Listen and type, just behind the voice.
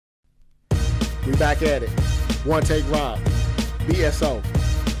We back at it. One take Rob. BSO.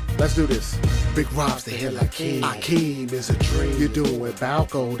 Let's do this. Big Rob's the hell Akeem is a dream. You're doing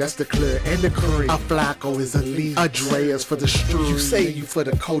Balco, that's the clear and the cream. A Flacco is a lead. A Drea's for the street. You say you for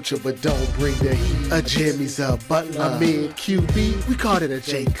the culture, but don't bring the heat. A Jimmy's a Butler. A mid QB, we called it a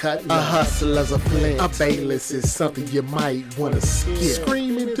J Cutler. A Hustler's a Flint. A Bayless is something you might want to skip.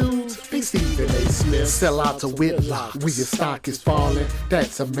 Screaming dudes, Big Stephen A. Smith. Sell out to Whitlock. When your stock is falling,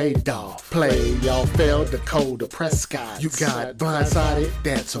 that's a Madoff. Play, y'all failed the code of Prescott. You got blindsided,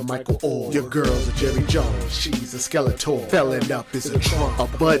 that's a Michael Orr. Your girl's a Jerry Jones, she's a Skeletor. Felling up is a Trump. A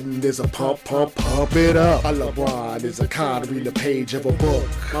button is a pump it up. A LeBron is a con reading the page of a book.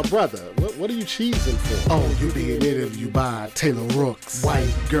 My brother, what are you cheesing for? Oh, you being interviewed by Taylor Rooks.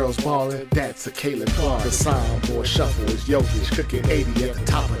 White girls ballin', that's a Caitlin Clark. The soundboard shuffle is Jokic cooking 80 at the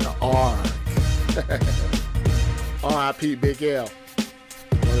top of the arc. R.I.P. Big L.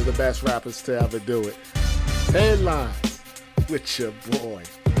 One of the best rappers to ever do it. Headlines with your boy,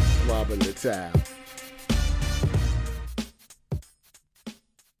 Robert Littal.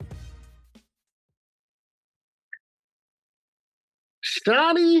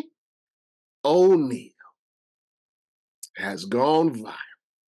 Shaunie O'Neal has gone viral.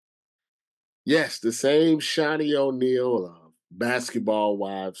 Yes, the same Shaunie O'Neal of Basketball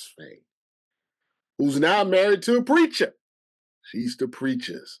Wives fame, who's now married to a preacher. She's the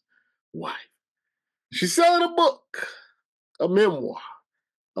preacher's wife. She's selling a book, a memoir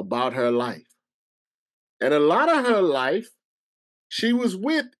about her life. And a lot of her life, she was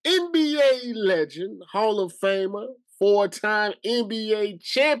with NBA legend, Hall of Famer, four-time NBA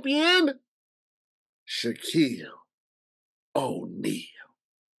champion, Shaunie O'Neal.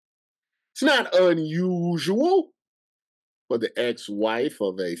 It's not unusual for the ex-wife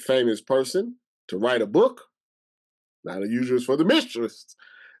of a famous person to write a book. Not unusual for the mistress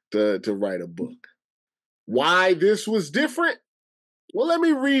to write a book. Why this was different? Well, let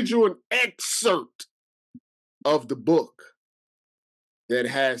me read you an excerpt of the book that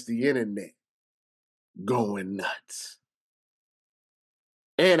has the internet going nuts.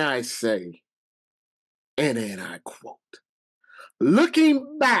 And I say, and then I quote,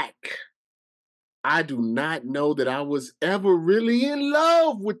 "Looking back, I do not know that I was ever really in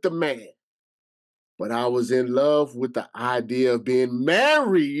love with the man, but I was in love with the idea of being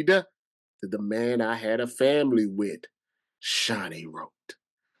married to the man I had a family with," Shaunie wrote.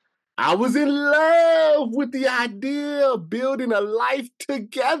 "I was in love with the idea of building a life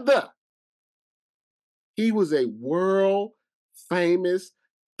together. He was a world-famous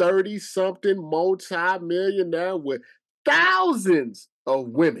 30-something multi-millionaire with thousands of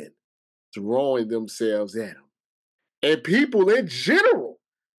women throwing themselves at him, and people in general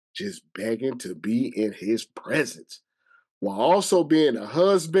just begging to be in his presence, while also being a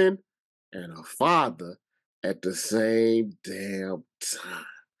husband and a father at the same damn time.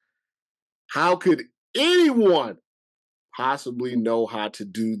 How could anyone possibly know how to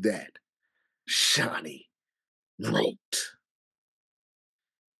do that?" Shaunie wrote.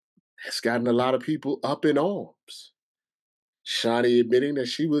 That's gotten a lot of people up in arms. Shaunie admitting that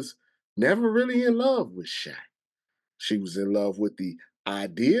she was never really in love with Shaq. She was in love with the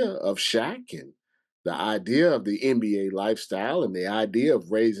idea of Shaq and the idea of the NBA lifestyle and the idea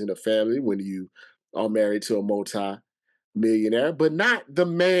of raising a family when you are married to a multi-millionaire, but not the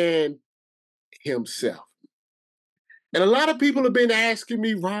man himself. And a lot of people have been asking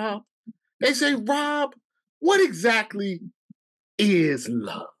me, Rob, they say, "Rob, what exactly is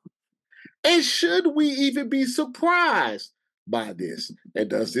love? And should we even be surprised by this? And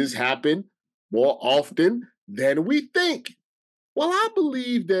does this happen more often than we think?" Well, I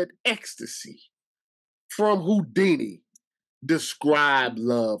believe that ecstasy from Houdini described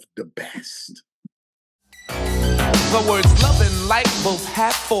love the best. The words love and like both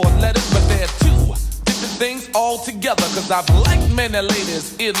have four letters, but they're two different things altogether. Cause I've liked many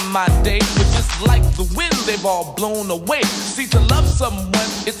ladies in my day, but just like the wind, they've all blown away. See, to love someone,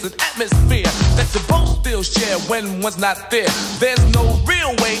 it's an atmosphere that you both still share when one's not there. There's no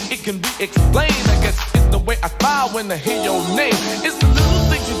real way it can be explained. I guess it's the way I smile when I hear your name. It's the little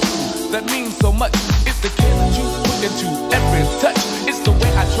things you do that mean so much. It's the care that you put into every touch. It's the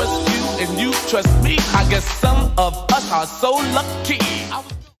way I trust you and you trust me. I guess some of us are so lucky.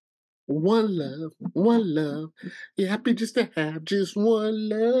 One love. You're happy just to have just one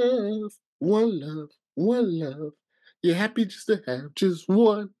love. One love, one love. You're happy just to have just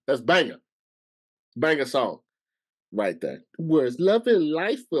one. That's banger. Banger song right there. Words love and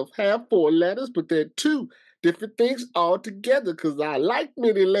life will have four letters, but they're two different things altogether, because I like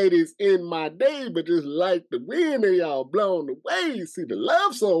many ladies in my day, but just like the wind and y'all blown away. See, the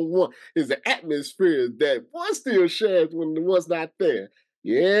love song is the atmosphere that one still shares when the one's not there.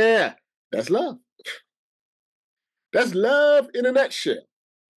 Yeah, that's love. That's love in a nutshell.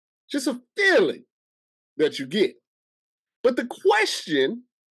 Just a feeling that you get. But the question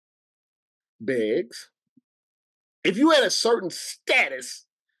begs, if you had a certain status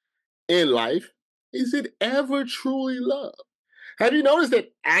in life, is it ever truly love? Have you noticed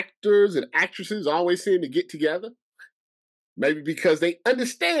that actors and actresses always seem to get together? Maybe because they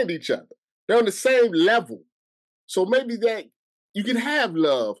understand each other. They're on the same level. So maybe that you can have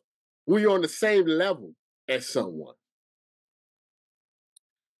love when you're on the same level as someone.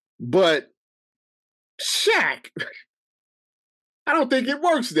 But Shaq, I don't think it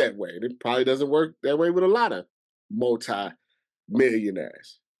works that way. It probably doesn't work that way with a lot of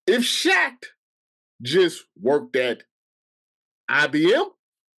multi-millionaires. If Shaq just worked at IBM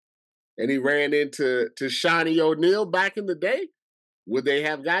and he ran into Shaunie O'Neal back in the day, would they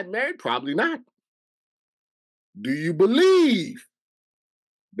have gotten married? Probably not. Do you believe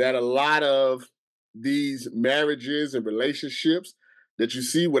that a lot of these marriages and relationships that you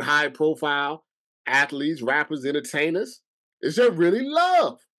see with high profile athletes, rappers, entertainers, is there really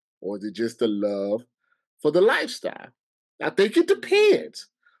love? Or is it just the love for the lifestyle? I think it depends.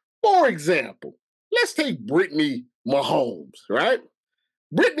 For example, let's take Brittany Mahomes, right?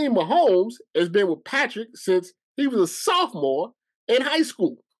 Brittany Mahomes has been with Patrick since he was a sophomore in high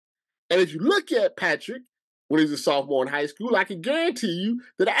school. And if you look at Patrick when he was a sophomore in high school, I can guarantee you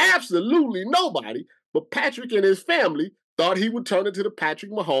that absolutely nobody but Patrick and his family thought he would turn into the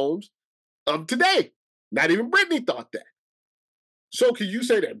Patrick Mahomes of today. Not even Brittany thought that. So can you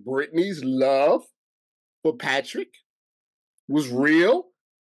say that Brittany's love for Patrick was real,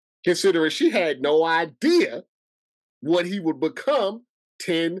 considering she had no idea what he would become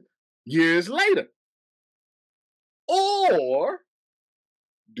 10 years later? Or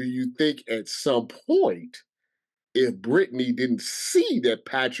do you think at some point, if Brittany didn't see that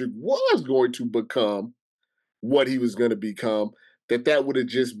Patrick was going to become what he was going to become, that would have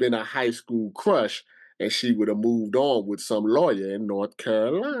just been a high school crush and she would have moved on with some lawyer in North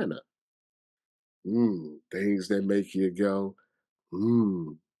Carolina? Things that make you go,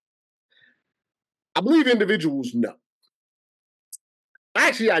 I believe individuals know.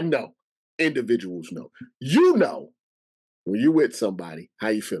 Actually, I know individuals know. You know when you're with somebody how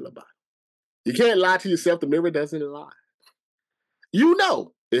you feel about it. You can't lie to yourself. The mirror doesn't lie. You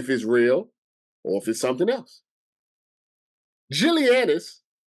know if it's real or if it's something else. Jillianis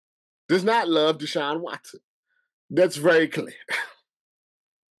does not love Deshaun Watson. That's very clear.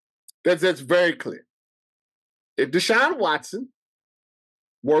 That's very clear. If Deshaun Watson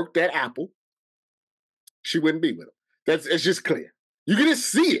worked at Apple, she wouldn't be with him. It's just clear. You can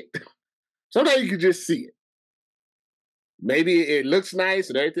just see it. Sometimes you can just see it. Maybe it looks nice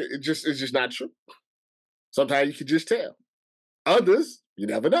and everything. It's just not true. Sometimes you can just tell. Others, you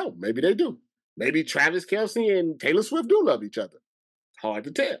never know. Maybe they do. Maybe Travis Kelce and Taylor Swift do love each other. Hard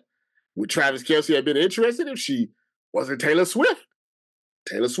to tell. Would Travis Kelce have been interested if she wasn't Taylor Swift?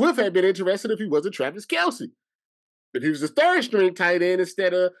 Taylor Swift had been interested if he wasn't Travis Kelce. If he was the third string tight end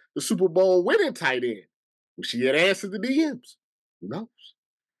instead of the Super Bowl winning tight end, would she have answered the DMs? Who knows?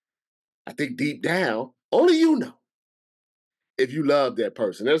 I think deep down, only you know if you love that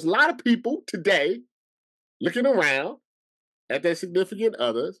person. There's a lot of people today looking around at their significant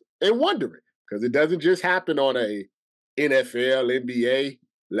others and wondering, because it doesn't just happen on a NFL, NBA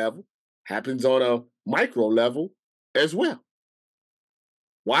level, happens on a micro level as well.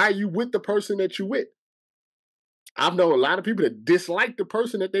 Why are you with the person that you're with? I've known a lot of people that dislike the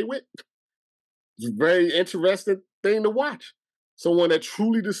person that they with. It's a very interesting thing to watch. Someone that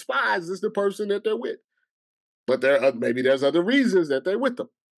truly despises the person that they're with. But maybe there's other reasons that they're with them.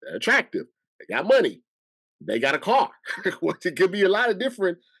 They're attractive. They got money. They got a car. It could be a lot of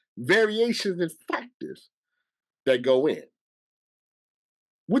different variations and factors that go in.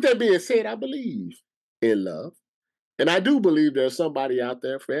 With that being said, I believe in love. And I do believe there's somebody out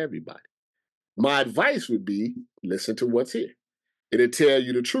there for everybody. My advice would be listen to what's here. It'll tell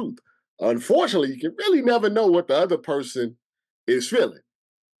you the truth. Unfortunately, you can really never know what the other person is feeling,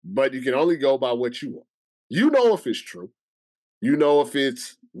 but you can only go by what you want. You know if it's true. You know if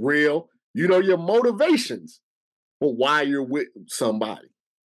it's real. You know your motivations for why you're with somebody.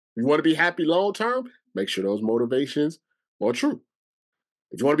 If you want to be happy long term, make sure those motivations are true.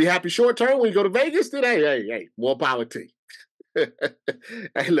 If you want to be happy short term when you go to Vegas, then hey, more power to you.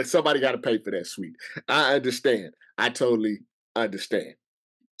 Hey, look, somebody got to pay for that suite. I understand. I totally understand.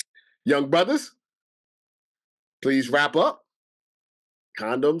 Young brothers, Please wrap up.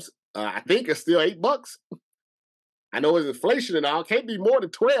 Condoms, I think, are still $8. I know it's inflation and all. Can't be more than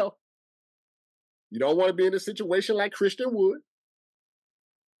 12. You don't want to be in a situation like Christian Wood.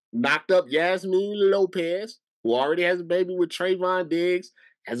 Knocked up Yasmin Lopez, who already has a baby with Trayvon Diggs,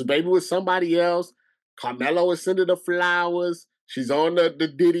 has a baby with somebody else. Carmelo is sending her flowers. She's on the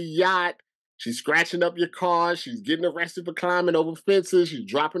Diddy yacht. She's scratching up your car. She's getting arrested for climbing over fences. She's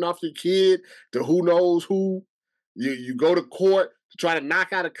dropping off your kid to who knows who. You go to court to try to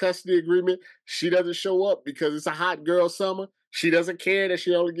knock out a custody agreement. She doesn't show up because it's a hot girl summer. She doesn't care that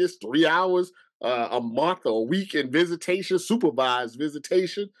she only gets 3 hours a month or a week in visitation, supervised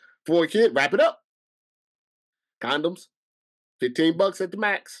visitation for a kid. Wrap it up. Condoms, $15 at the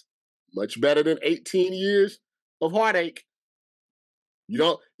max. Much better than 18 years of heartache.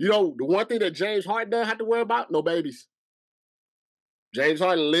 The one thing that James Harden doesn't have to worry about, no babies. James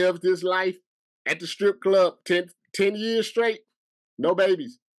Harden lived his life at the strip club 10 years straight, no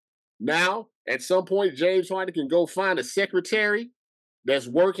babies. Now, at some point, James Harden can go find a secretary that's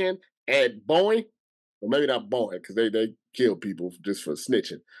working at Boeing. Well, maybe not Boeing, because they kill people just for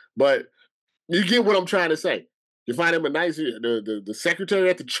snitching. But you get what I'm trying to say. You find him the secretary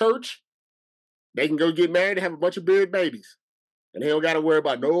at the church. They can go get married and have a bunch of big babies. And he don't got to worry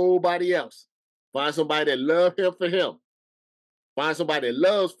about nobody else. Find somebody that loves him for him. Find somebody that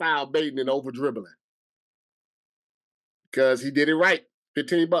loves foul baiting and over dribbling. Because he did it right.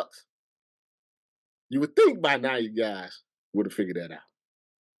 $15. You would think by now you guys would have figured that out.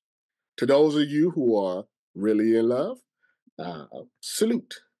 To those of you who are really in love,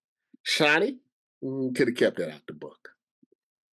 salute. Shaunie could have kept that out the book.